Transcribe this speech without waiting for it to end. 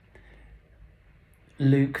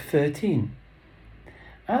Luke 13.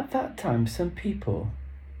 At that time, some people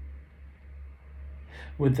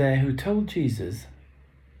were there who told Jesus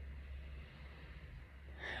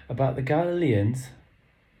about the Galileans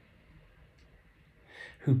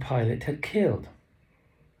who Pilate had killed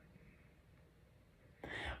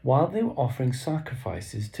while they were offering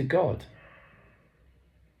sacrifices to God.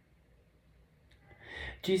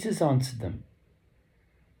 Jesus answered them,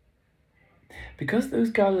 because those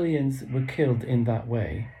Galileans were killed in that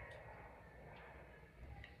way,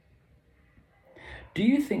 do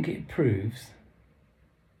you think it proves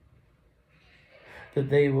that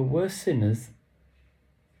they were worse sinners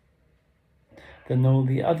than all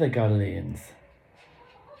the other Galileans?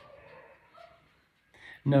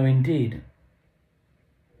 No, indeed.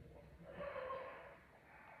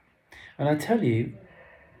 And I tell you,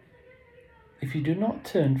 if you do not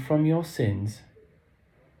turn from your sins,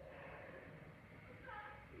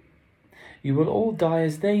 you will all die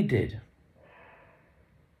as they did.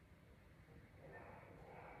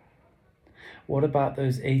 What about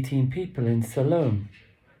those 18 people in Siloam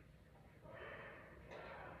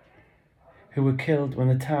who were killed when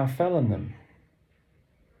the tower fell on them?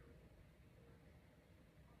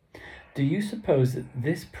 Do you suppose that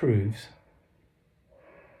this proves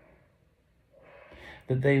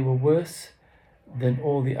that they were worse than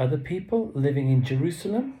all the other people living in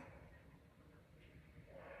Jerusalem?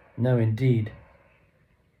 No, indeed.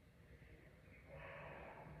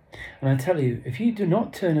 And I tell you, if you do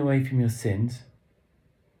not turn away from your sins,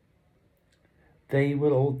 they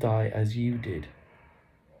will all die as you did.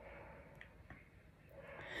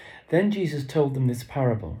 Then Jesus told them this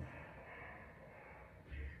parable.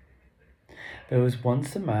 There was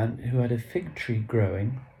once a man who had a fig tree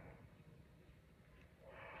growing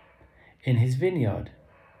in his vineyard.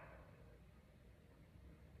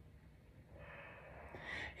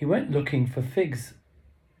 He went looking for figs,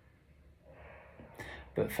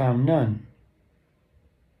 but found none.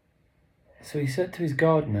 So he said to his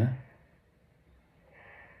gardener,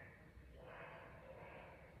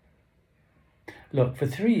 "Look, for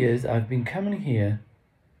 3 years I've been coming here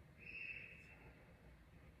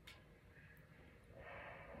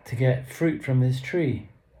to get fruit from this tree,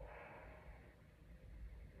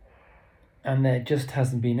 and there just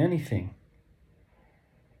hasn't been anything.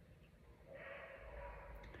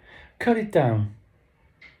 Cut it down.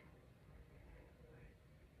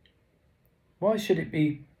 Why should it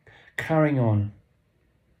be carrying on?"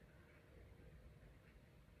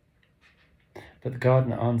 But the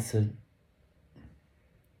gardener answered,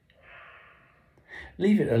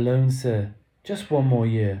 "Leave it alone, sir, just 1 more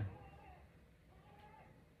year.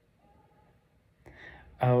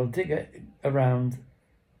 I will dig it around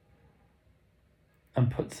and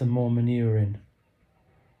put some more manure in.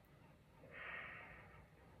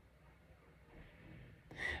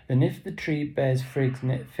 Then if the tree bears figs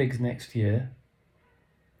next year,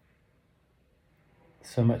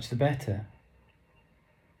 so much the better.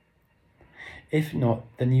 If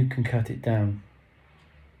not, then you can cut it down."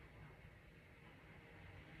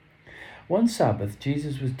 One Sabbath,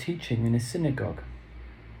 Jesus was teaching in a synagogue.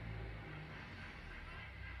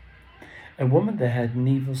 A woman there had an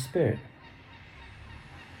evil spirit.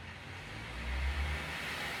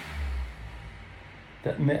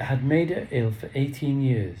 That had made her ill for 18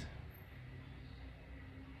 years.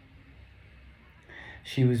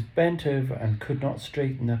 She was bent over and could not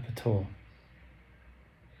straighten up at all.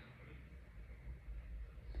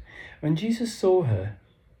 When Jesus saw her,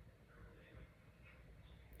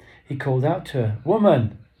 he called out to her,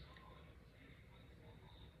 "Woman,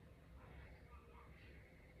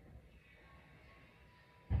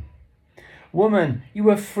 woman, you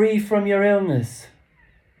are free from your illness."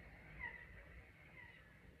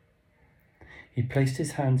 He placed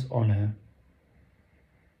his hands on her,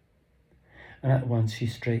 and at once she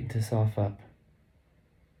straightened herself up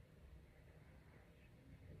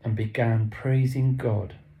and began praising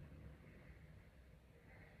God.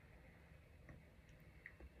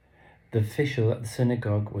 The official at the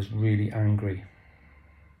synagogue was really angry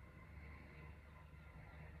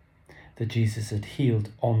that Jesus had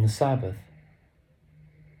healed on the Sabbath.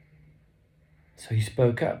 So he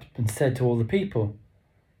spoke up and said to all the people,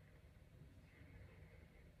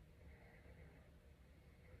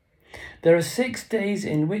 "There are 6 days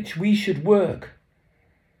in which we should work.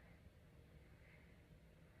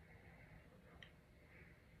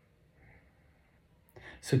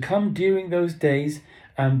 So come during those days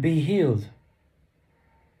and be healed,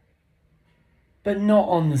 but not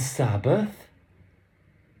on the Sabbath."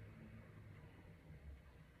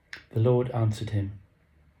 The Lord answered him,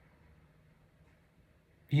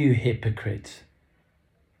 "You hypocrites!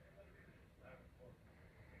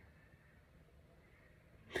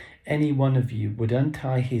 any one of you would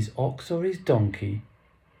untie his ox or his donkey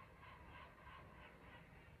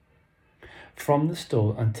from the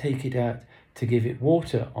stall and take it out to give it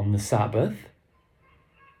water on the Sabbath,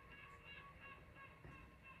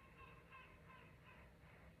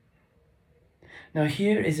 now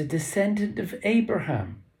here is a descendant of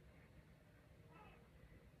Abraham,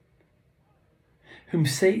 whom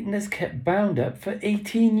Satan has kept bound up for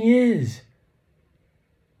 18 years.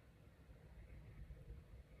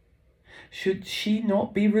 Should she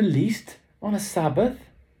not be released on a Sabbath?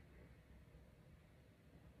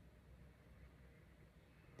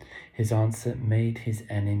 His answer made his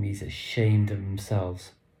enemies ashamed of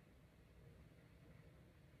themselves,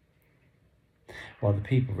 while the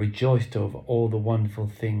people rejoiced over all the wonderful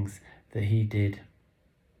things that he did.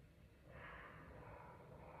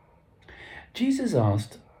 Jesus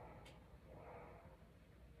asked,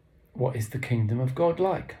 "What is the kingdom of God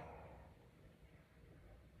like?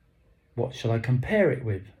 What shall I compare it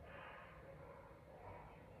with?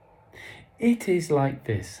 It is like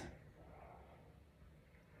this.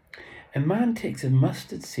 A man takes a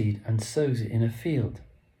mustard seed and sows it in a field.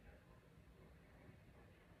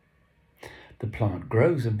 The plant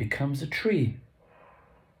grows and becomes a tree,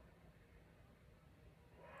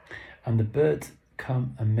 and the birds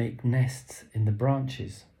come and make nests in the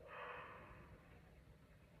branches."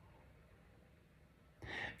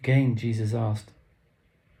 Again, Jesus asked,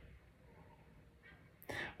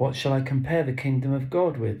 "What shall I compare the kingdom of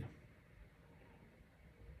God with?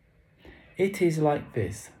 It is like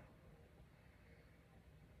this.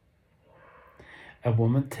 A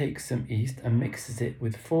woman takes some yeast and mixes it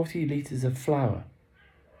with 40 litres of flour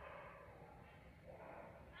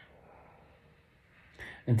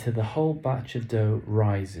until the whole batch of dough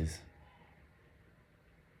rises."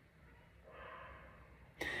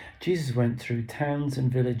 Jesus went through towns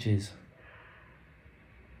and villages,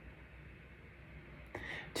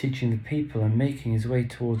 teaching the people and making his way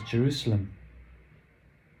towards Jerusalem.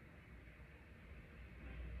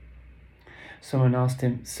 Someone asked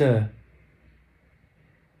him, "Sir,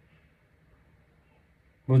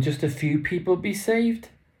 will just a few people be saved?"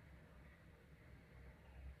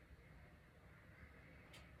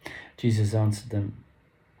 Jesus answered them,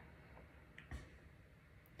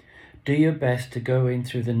 "Do your best to go in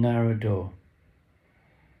through the narrow door,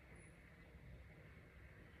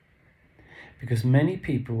 because many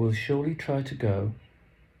people will surely try to go,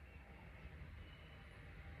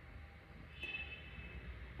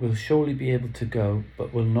 will surely be able to go,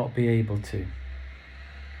 but will not be able to.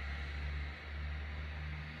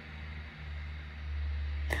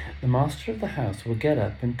 The master of the house will get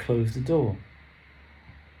up and close the door.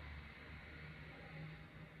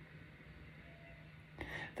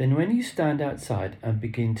 Then when you stand outside and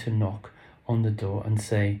begin to knock on the door and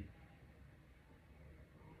say,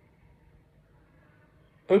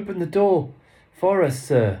 'Open the door for us,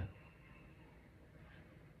 sir,'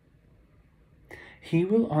 he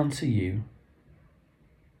will answer you,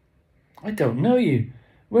 'I don't know you.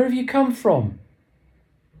 Where have you come from?'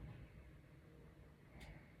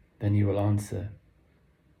 Then you will answer,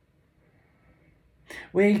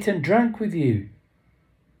 'We ate and drank with you.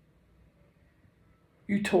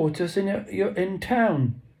 You taught us in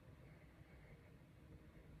town.'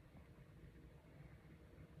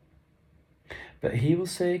 But he will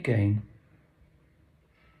say again,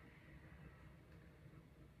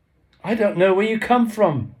 'I don't know where you come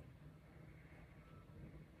from.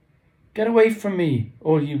 Get away from me,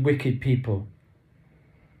 all you wicked people.'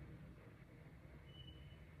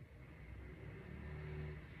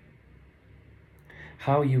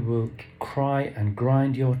 How you will cry and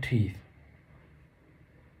grind your teeth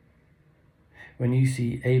when you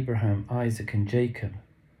see Abraham, Isaac, and Jacob,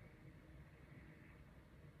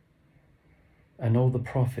 and all the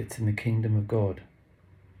prophets in the kingdom of God,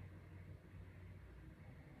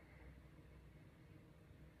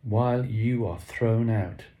 while you are thrown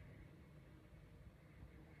out.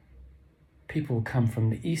 People will come from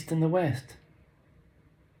the east and the west,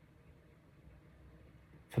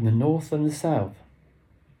 from the north and the south,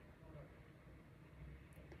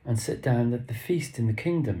 and sit down at the feast in the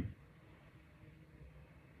kingdom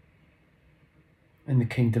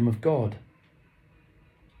of God.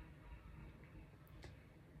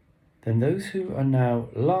 Then those who are now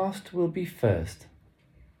last will be first,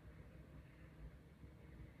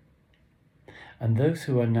 and those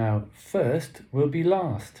who are now first will be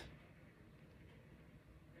last."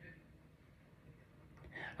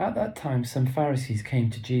 At that time, some Pharisees came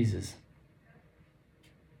to Jesus.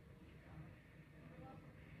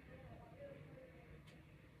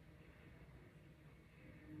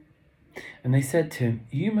 And they said to him,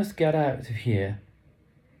 "You must get out of here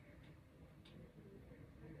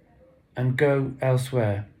and go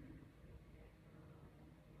elsewhere,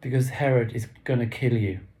 because Herod is going to kill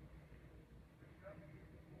you.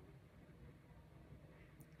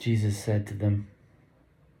 Jesus said to them,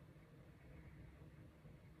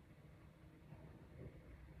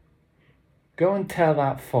 go and tell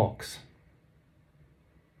that fox,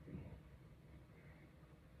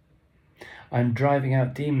 I'm driving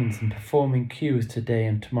out demons and performing cures today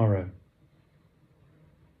and tomorrow.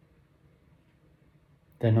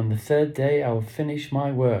 Then on the third day I will finish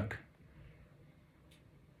my work.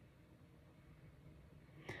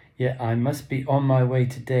 Yet I must be on my way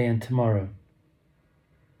today and tomorrow,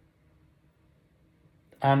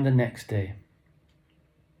 and the next day.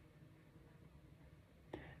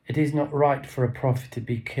 It is not right for a prophet to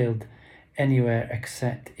be killed anywhere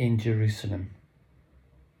except in Jerusalem.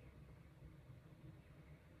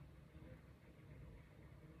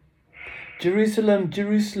 Jerusalem,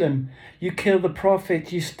 Jerusalem, you kill the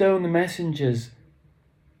prophet, you stone the messengers.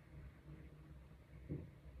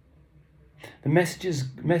 The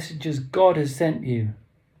messages God has sent you.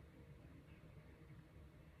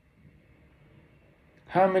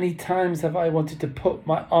 How many times have I wanted to put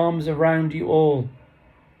my arms around you all?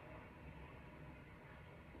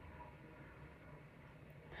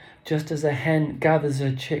 Just as a hen gathers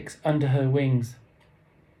her chicks under her wings.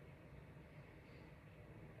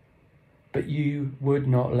 But you would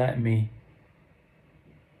not let me.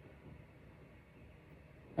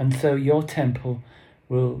 And so your temple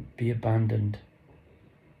will be abandoned.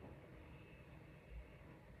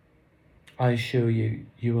 I assure you,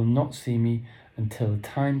 you will not see me until the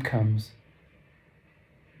time comes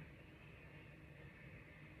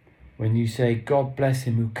when you say, God bless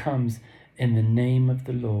him who comes in the name of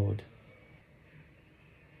the Lord.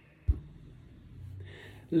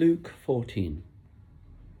 Luke 14.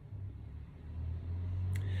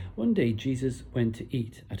 One day Jesus went to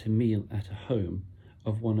eat at a meal at a home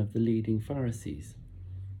of one of the leading Pharisees.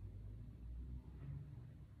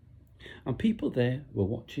 And people there were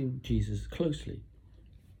watching Jesus closely.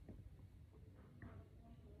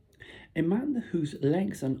 A man whose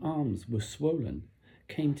legs and arms were swollen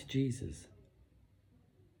came to Jesus.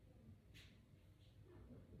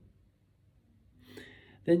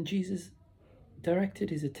 Then Jesus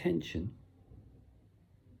directed his attention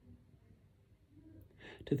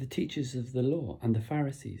to the teachers of the law and the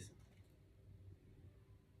Pharisees.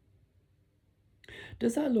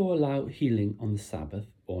 Does that law allow healing on the Sabbath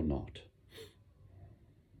or not?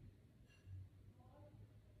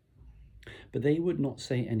 But they would not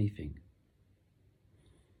say anything.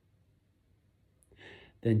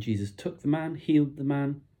 Then Jesus took the man, healed the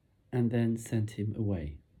man, and then sent him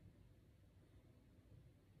away.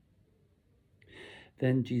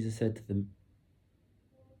 Then Jesus said to them,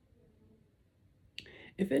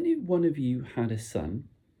 if any one of you had a son,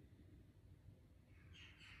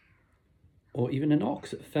 or even an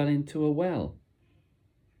ox that fell into a well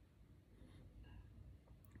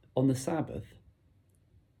on the Sabbath,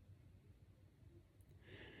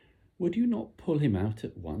 would you not pull him out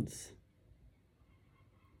at once?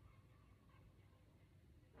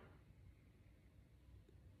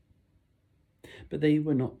 But they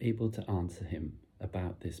were not able to answer him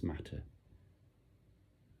about this matter.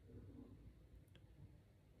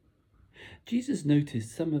 Jesus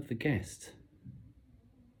noticed some of the guests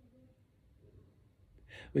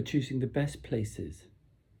were choosing the best places.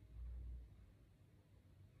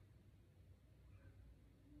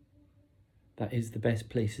 That is, the best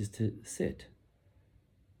places to sit.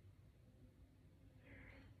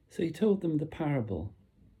 So he told them the parable.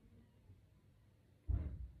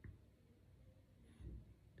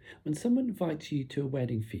 When someone invites you to a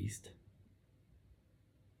wedding feast,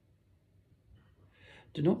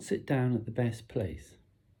 do not sit down at the best place.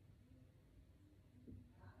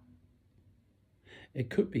 It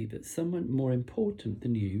could be that someone more important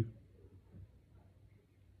than you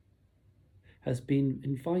has been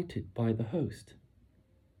invited by the host.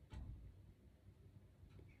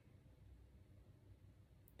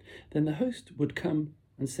 Then the host would come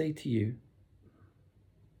and say to you,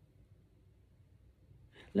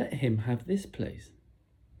 let him have this place.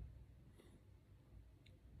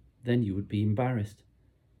 Then you would be embarrassed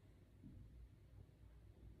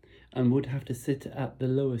and would have to sit at the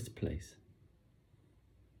lowest place.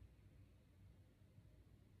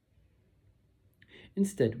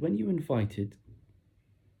 Instead, when you're invited,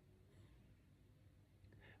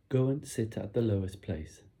 go and sit at the lowest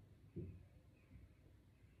place,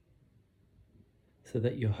 so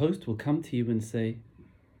that your host will come to you and say,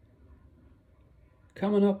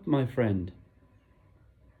 come on up, my friend,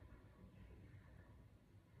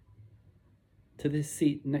 to this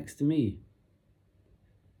seat next to me.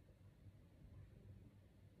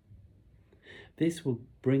 This will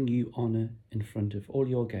bring you honour in front of all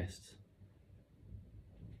your guests.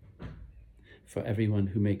 For everyone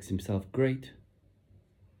who makes himself great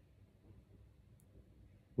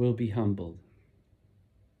will be humbled.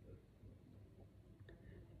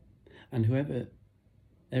 And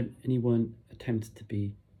anyone attempts to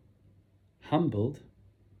be humbled,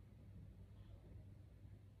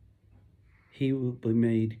 he will be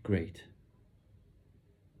made great.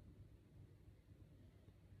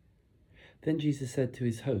 Then Jesus said to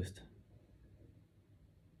his host,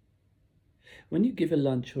 when you give a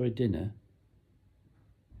lunch or a dinner,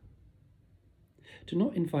 do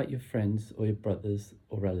not invite your friends or your brothers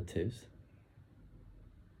or relatives,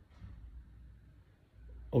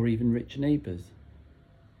 or even rich neighbours,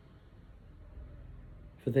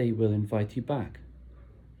 for they will invite you back.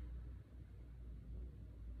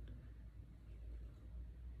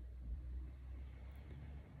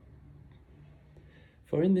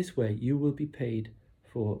 For in this way you will be paid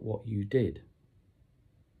for what you did.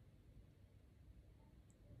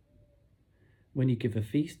 When you give a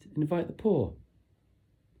feast, invite the poor,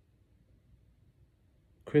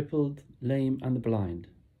 crippled, lame, and the blind,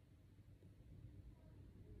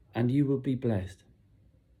 and you will be blessed,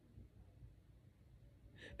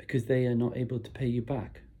 because they are not able to pay you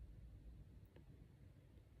back.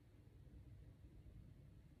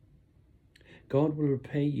 God will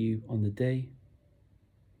repay you on the day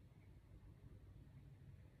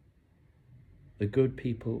the good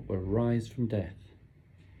people will rise from death.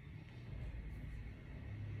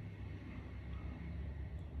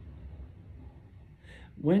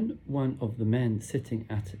 When one of the men sitting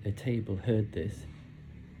at a table heard this,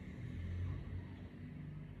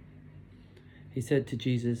 he said to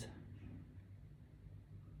Jesus,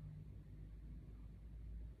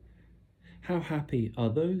 how happy are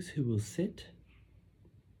those who will sit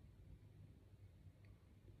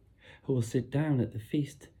down at the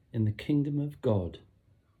feast in the kingdom of God.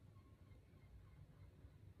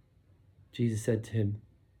 Jesus said to him,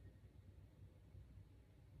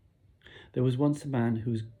 there was once a man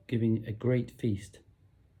who was giving a great feast,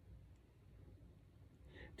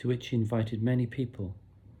 to which he invited many people.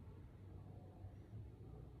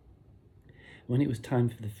 When it was time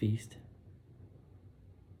for the feast,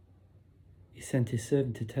 he sent his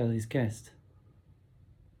servant to tell his guest,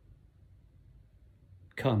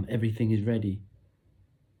 come, everything is ready.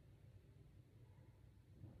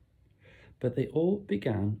 But they all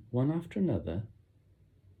began, one after another,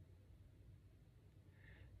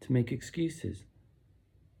 to make excuses.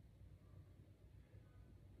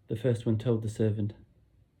 The first one told the servant,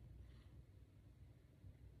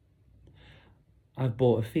 I've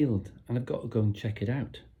bought a field and I've got to go and check it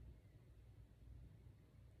out.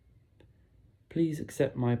 Please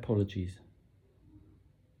accept my apologies.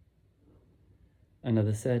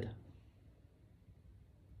 Another said,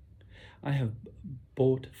 I have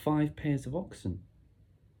bought 5 pairs of oxen,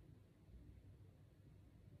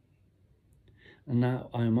 and now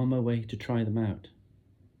I am on my way to try them out.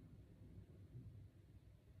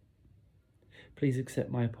 Please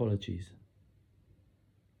accept my apologies.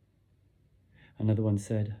 Another one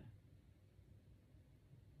said,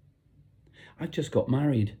 I just got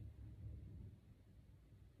married,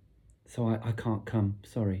 so I can't come,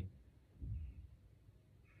 sorry.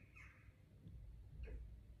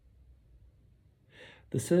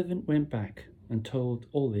 The servant went back and told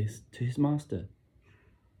all this to his master.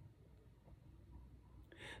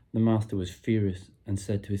 The master was furious and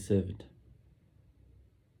said to his servant,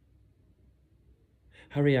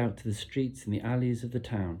 hurry out to the streets and the alleys of the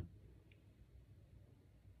town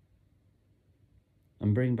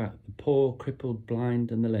and bring back the poor, crippled,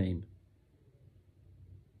 blind, and the lame.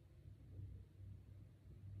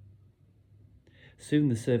 Soon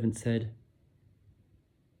the servant said,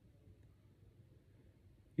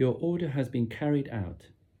 your order has been carried out,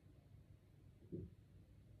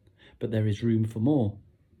 but there is room for more.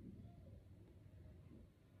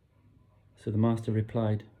 So the master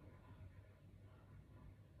replied,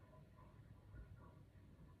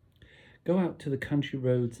 go out to the country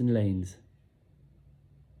roads and lanes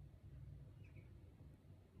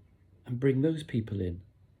and bring those people in,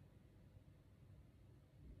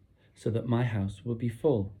 so that my house will be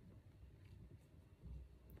full.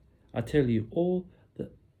 I tell you all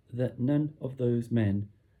that none of those men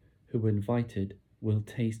who were invited will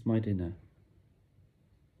taste my dinner.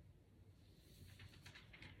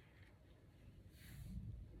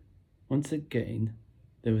 Once again,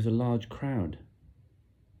 there was a large crowd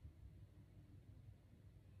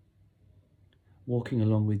walking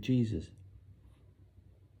along with Jesus.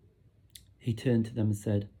 He turned to them and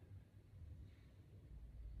said,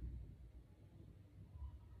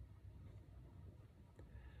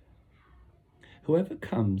 Whoever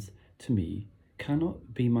comes to me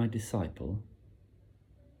cannot be my disciple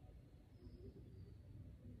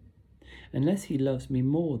unless he loves me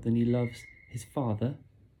more than he loves his father,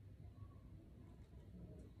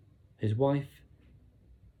 his wife,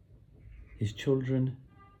 his children,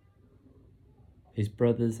 his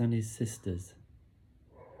brothers and his sisters,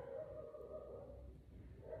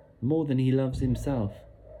 more than he loves himself.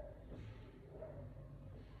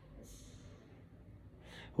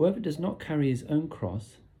 Whoever does not carry his own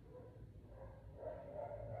cross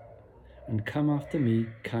and come after me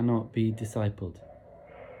cannot be discipled.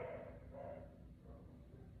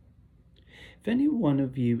 If any one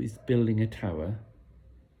of you is building a tower,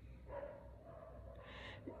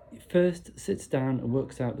 he first sits down and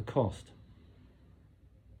works out the cost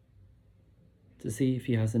to see if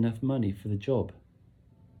he has enough money for the job.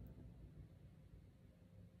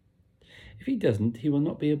 If he doesn't, he will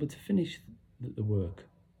not be able to finish the work,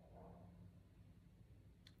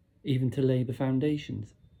 even to lay the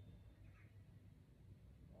foundations.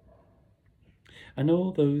 And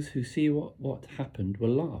all those who see what happened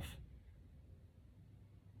will laugh.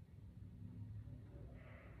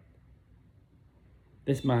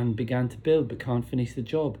 This man began to build but can't finish the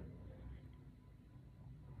job.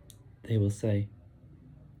 They will say,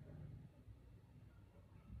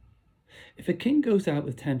 if a king goes out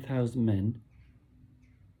with 10,000 men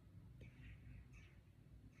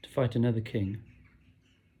to fight another king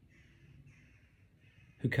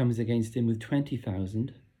who comes against him with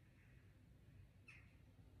 20,000,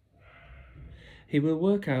 he will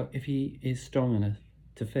work out if he is strong enough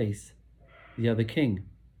to face the other king.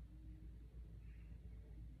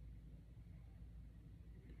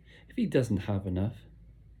 If he doesn't have enough,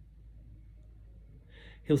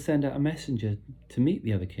 he'll send out a messenger to meet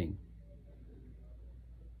the other king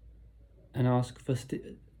and ask for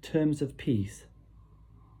terms of peace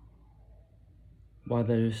while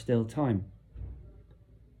there is still time.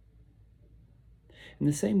 In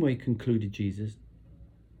the same way, concluded Jesus,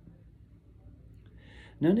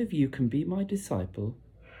 none of you can be my disciple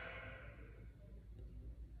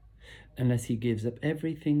unless he gives up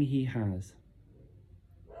everything he has.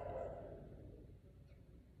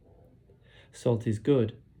 Salt is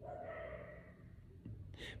good,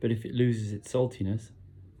 but if it loses its saltiness,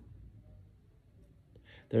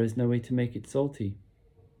 there is no way to make it salty.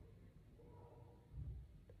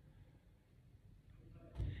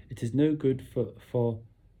 It is no good for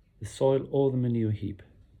the soil or the manure heap.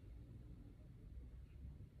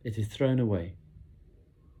 It is thrown away.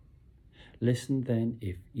 Listen then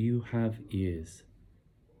if you have ears.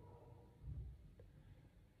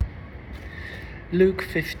 Luke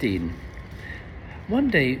 15. One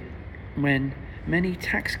day, when many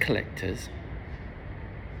tax collectors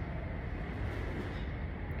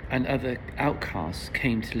and other outcasts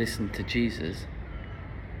came to listen to Jesus,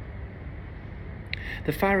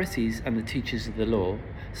 the Pharisees and the teachers of the law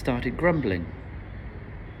started grumbling.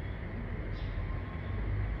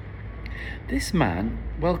 This man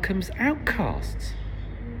welcomes outcasts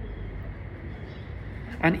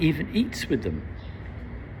and even eats with them.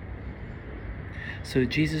 So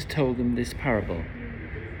Jesus told them this parable.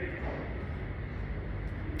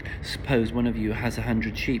 Suppose one of you has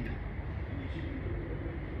 100 sheep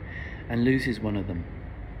and loses one of them.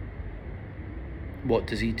 What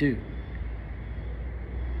does he do?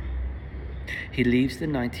 He leaves the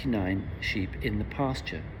 99 sheep in the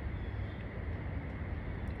pasture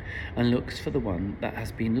and looks for the one that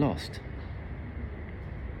has been lost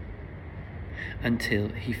until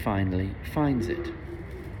he finally finds it.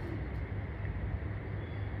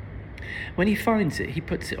 When he finds it, he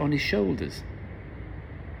puts it on his shoulders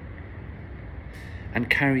and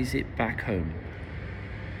carries it back home.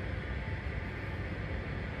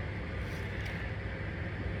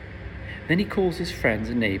 Then he calls his friends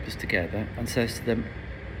and neighbours together and says to them,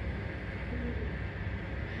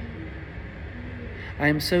 I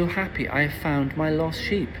am so happy I have found my lost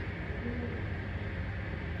sheep.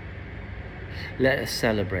 Let us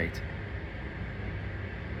celebrate.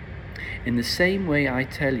 In the same way, I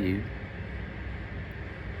tell you,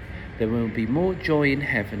 there will be more joy in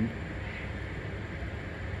heaven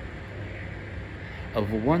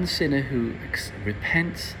over one sinner who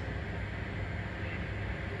repents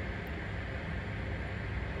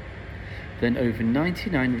than over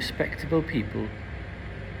 99 respectable people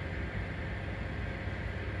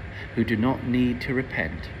who do not need to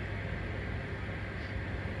repent.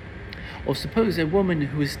 Or suppose a woman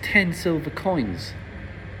who has 10 silver coins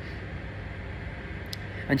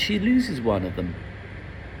and she loses one of them.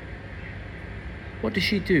 What does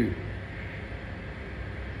she do?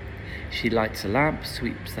 She lights a lamp,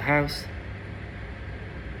 sweeps the house,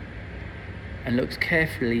 and looks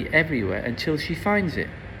carefully everywhere until she finds it.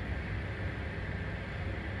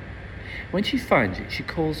 When she finds it, she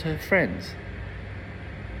calls her friends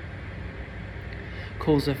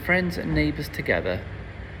and neighbours together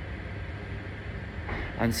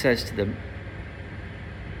and says to them,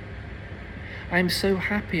 "I am so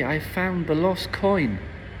happy I found the lost coin.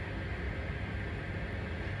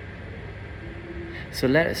 So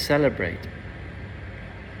let us celebrate."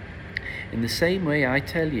 In the same way, I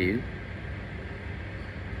tell you,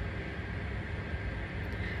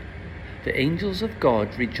 the angels of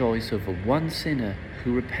God rejoice over one sinner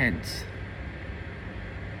who repents.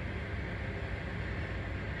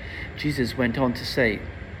 Jesus went on to say,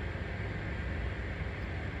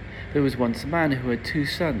 there was once a man who had 2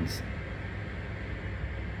 sons.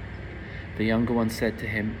 The younger one said to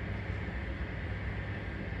him,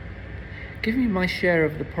 "Give me my share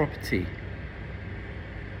of the property."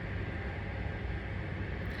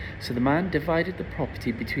 So the man divided the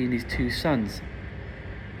property between his 2 sons.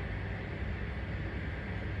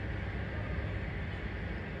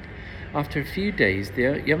 After a few days,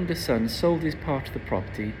 the younger son sold his part of the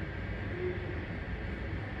property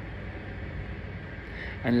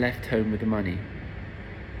and left home with the money.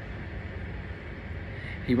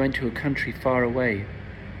 He went to a country far away,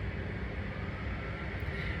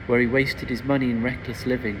 where he wasted his money in reckless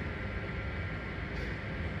living.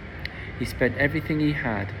 He spent everything he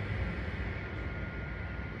had.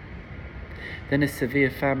 Then a severe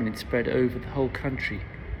famine spread over the whole country,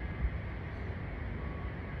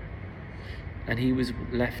 and he was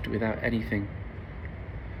left without anything.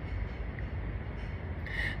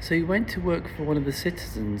 So he went to work for one of the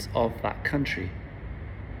citizens of that country,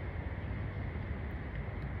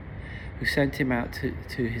 who sent him out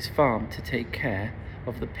to his farm to take care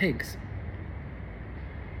of the pigs.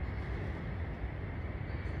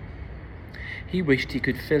 He wished he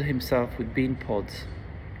could fill himself with bean pods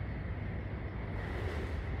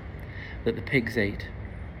that the pigs ate,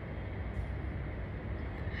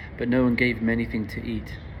 but no one gave him anything to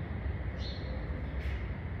eat.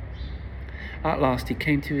 At last he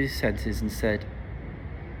came to his senses and said,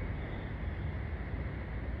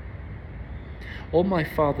 "All my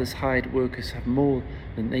father's hired workers have more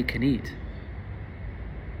than they can eat,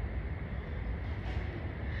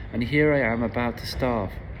 and here I am about to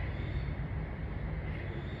starve.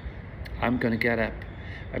 I'm going to get up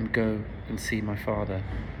and go and see my father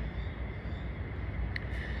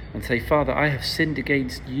and say, 'Father, I have sinned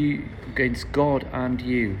against you, against God and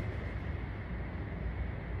you.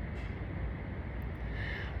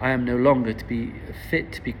 I am no longer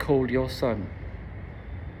fit to be called your son.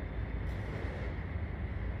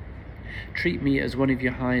 Treat me as one of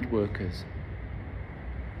your hired workers.'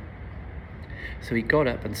 So he got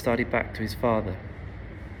up and started back to his father.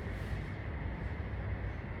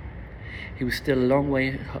 He was still a long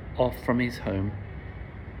way off from his home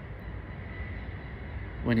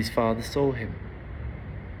when his father saw him.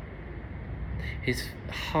 His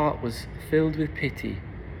heart was filled with pity.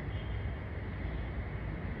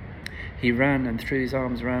 He ran and threw his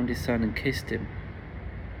arms around his son and kissed him.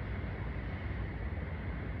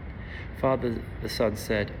 "Father," the son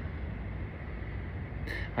said,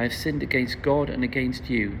 "I have sinned against God and against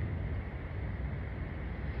you.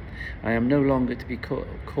 I am no longer to be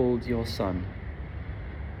called your son."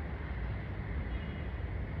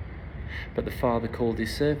 But the father called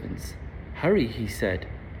his servants. "Hurry," he said.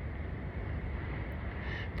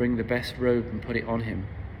 "Bring the best robe and put it on him.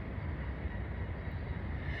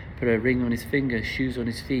 Put a ring on his finger, shoes on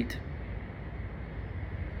his feet.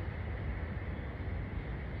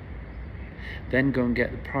 Then go and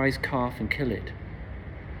get the prize calf and kill it.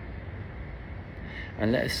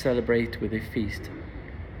 And let us celebrate with a feast.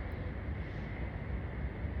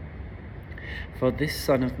 For this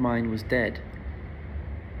son of mine was dead,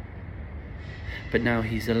 but now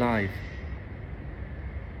he's alive.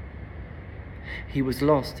 He was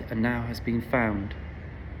lost and now has been found."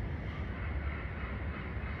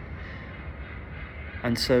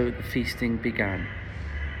 And so the feasting began.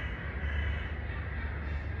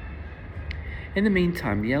 In the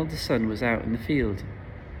meantime, the elder son was out in the field.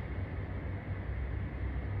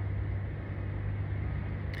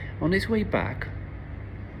 On his way back,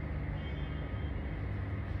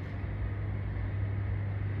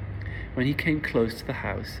 when he came close to the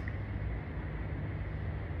house,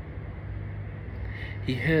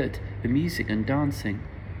 he heard the music and dancing.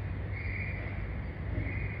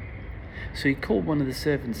 So he called one of the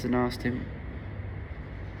servants and asked him,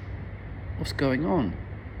 "What's going on?"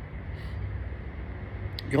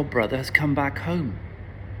 "Your brother has come back home,"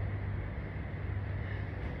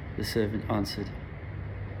 the servant answered,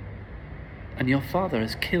 and your father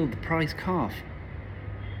has killed the prize calf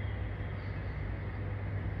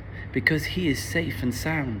because he is safe and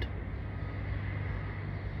sound."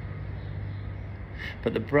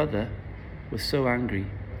 But the brother was so angry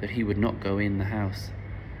that he would not go in the house.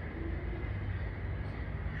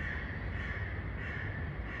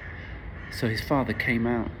 So his father came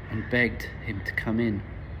out and begged him to come in.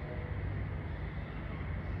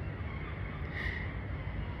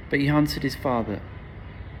 But he answered his father,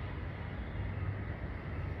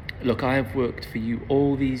 "Look, I have worked for you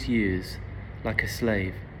all these years like a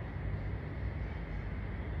slave.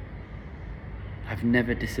 I've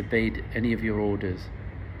never disobeyed any of your orders.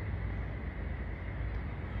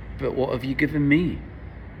 But what have you given me?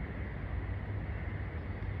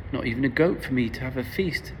 Not even a goat for me to have a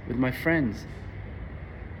feast with my friends.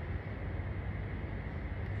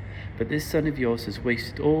 But this son of yours has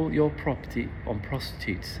wasted all your property on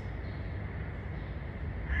prostitutes.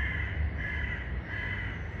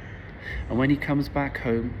 And when he comes back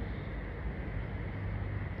home,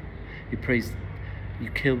 you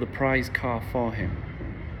kill the prize calf for him."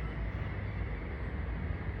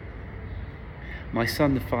 "My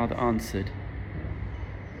son," the father answered,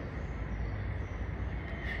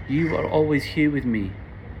 "you are always here with me,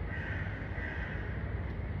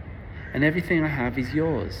 and everything I have is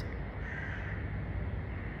yours.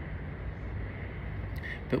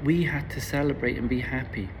 But we had to celebrate and be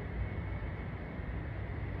happy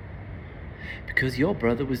because your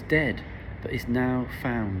brother was dead, but is now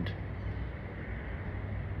found."